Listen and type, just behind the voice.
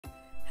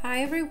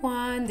Hi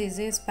everyone, this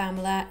is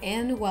Pamela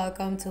and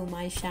welcome to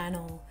my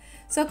channel.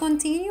 So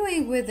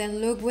continuing with the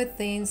Look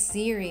Within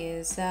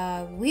series,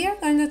 we are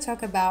going to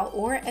talk about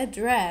or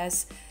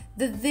address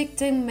the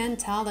victim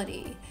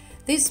mentality.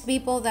 These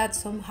people that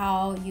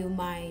somehow you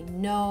might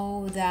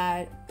know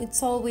that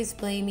it's always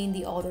blaming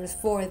the others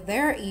for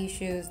their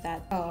issues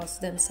that cause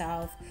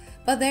themselves,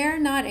 but they are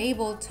not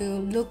able to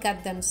look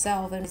at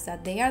themselves and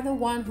that they are the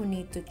one who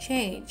need to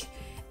change.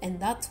 And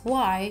that's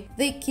why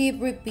they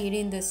keep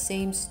repeating the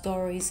same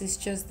stories. It's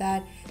just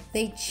that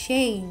they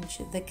change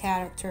the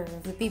character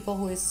of the people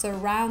who is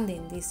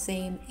surrounding these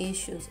same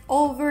issues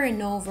over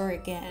and over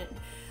again.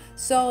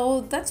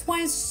 So that's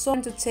why it's so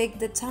important to take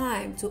the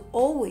time to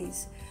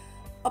always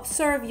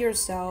observe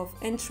yourself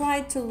and try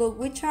to look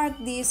which are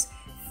these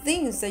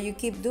things that you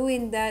keep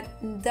doing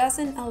that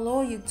doesn't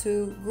allow you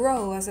to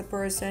grow as a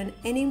person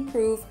and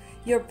improve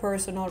your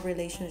personal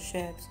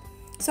relationships.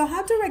 So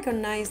how to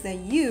recognize that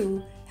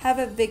you have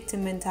a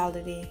victim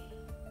mentality?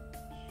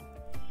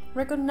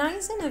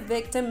 Recognizing a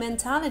victim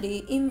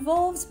mentality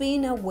involves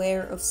being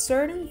aware of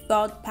certain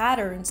thought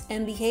patterns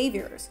and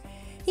behaviors.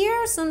 Here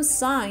are some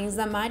signs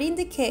that might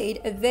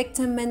indicate a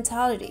victim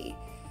mentality.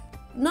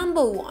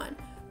 Number 1,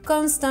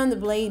 constant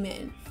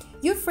blaming.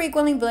 You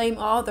frequently blame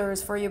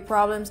others for your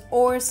problems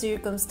or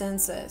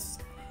circumstances.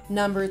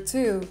 Number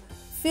 2,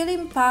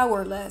 feeling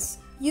powerless.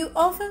 You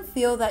often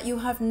feel that you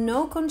have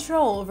no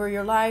control over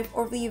your life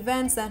or the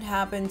events that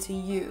happen to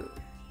you.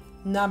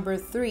 Number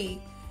 3,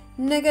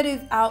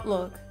 negative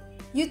outlook.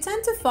 You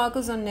tend to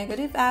focus on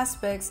negative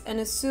aspects and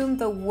assume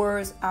the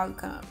worst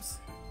outcomes.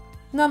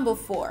 Number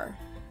 4,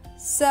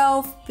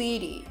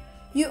 self-pity.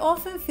 You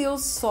often feel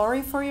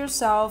sorry for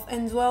yourself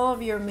and dwell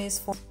over your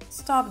misfortune.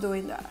 Stop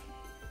doing that.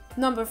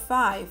 Number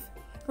 5,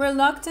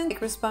 reluctant to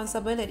take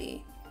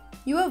responsibility.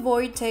 You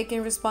avoid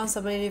taking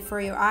responsibility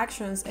for your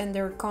actions and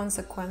their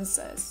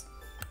consequences.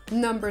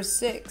 Number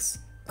 6,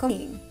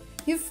 complaining.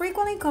 You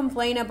frequently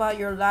complain about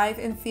your life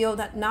and feel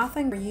that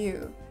nothing for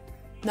you.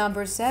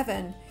 Number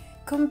 7,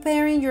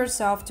 comparing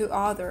yourself to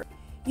others.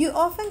 You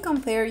often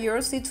compare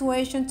your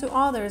situation to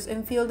others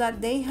and feel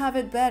that they have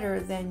it better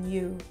than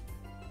you.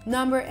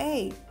 Number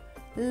 8,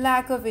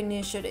 lack of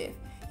initiative.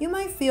 You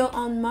might feel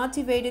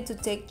unmotivated to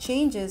take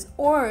changes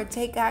or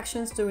take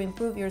actions to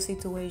improve your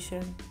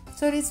situation.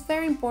 So it is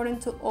very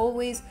important to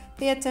always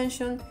pay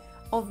attention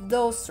of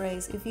those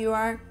traits. If you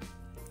are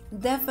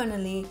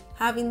definitely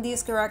having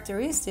these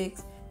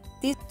characteristics,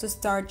 this to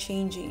start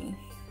changing.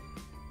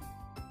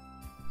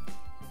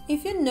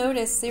 If you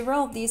notice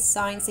several of these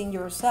signs in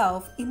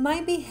yourself, it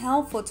might be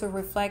helpful to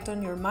reflect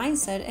on your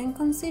mindset and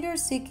consider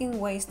seeking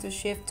ways to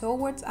shift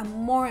towards a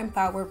more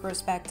empowered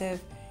perspective.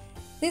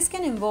 This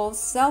can involve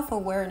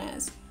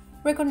self-awareness,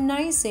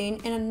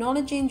 recognizing and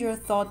acknowledging your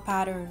thought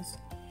patterns,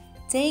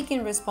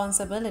 taking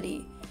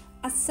responsibility,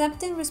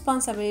 accepting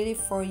responsibility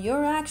for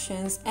your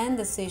actions and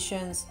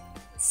decisions,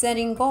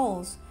 setting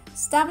goals,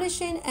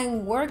 establishing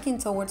and working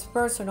towards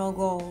personal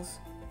goals,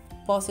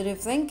 positive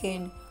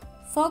thinking,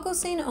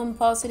 focusing on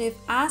positive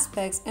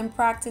aspects and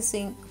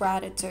practicing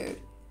gratitude,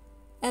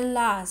 and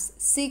last,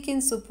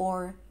 seeking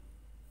support,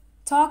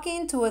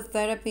 talking to a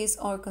therapist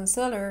or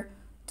counselor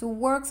to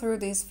work through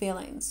these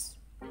feelings.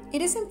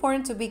 It is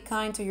important to be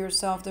kind to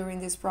yourself during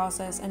this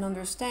process and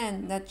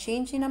understand that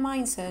changing a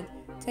mindset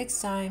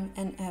takes time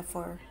and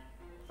effort.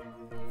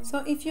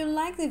 So if you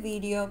like the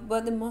video,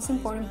 but the most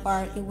important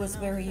part, it was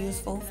very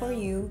useful for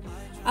you,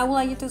 I would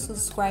like you to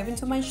subscribe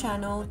into my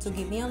channel, to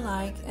give me a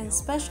like, and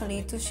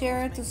especially to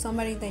share it to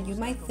somebody that you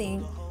might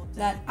think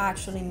that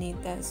actually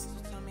need this.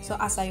 So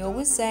as I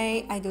always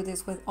say, I do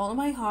this with all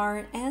my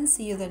heart, and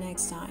see you the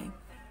next time.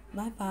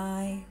 Bye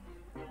bye.